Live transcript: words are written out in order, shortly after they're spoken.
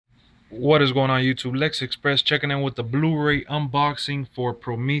What is going on YouTube? Lex Express checking in with the Blu-ray unboxing for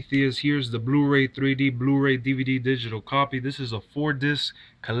Prometheus. Here's the Blu-ray 3D Blu-ray DVD digital copy. This is a 4-disc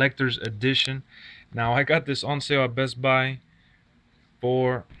collector's edition. Now I got this on sale at Best Buy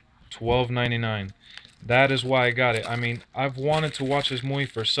for $12.99. That is why I got it. I mean, I've wanted to watch this movie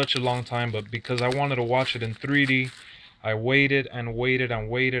for such a long time, but because I wanted to watch it in 3D, I waited and waited and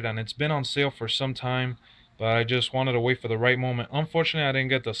waited, and it's been on sale for some time, but I just wanted to wait for the right moment. Unfortunately, I didn't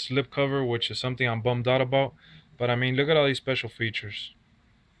get the slipcover, which is something I'm bummed out about. But I mean, look at all these special features.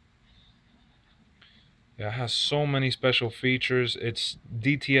 Yeah, it has so many special features. It's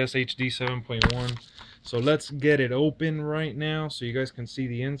DTS HD 7.1. So let's get it open right now so you guys can see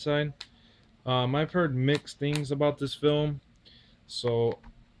the inside. I've heard mixed things about this film, so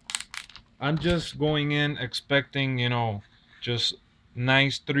I'm just going in expecting, just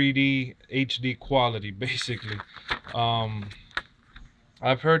nice 3D HD quality, basically. Um,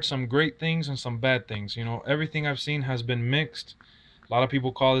 I've heard some great things and some bad things. Everything I've seen has been mixed. A lot of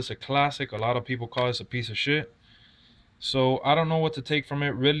people call this a classic. A lot of people call this a piece of shit. So I don't know what to take from it.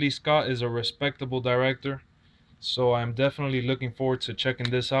 Ridley Scott is a respectable director. So I'm definitely looking forward to checking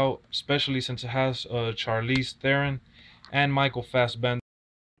this out, especially since it has Charlize Theron and Michael Fassbender.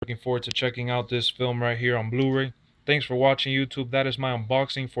 Looking forward to checking out this film right here on Blu-ray. Thanks for watching, YouTube. That is my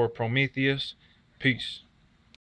unboxing for Prometheus. Peace.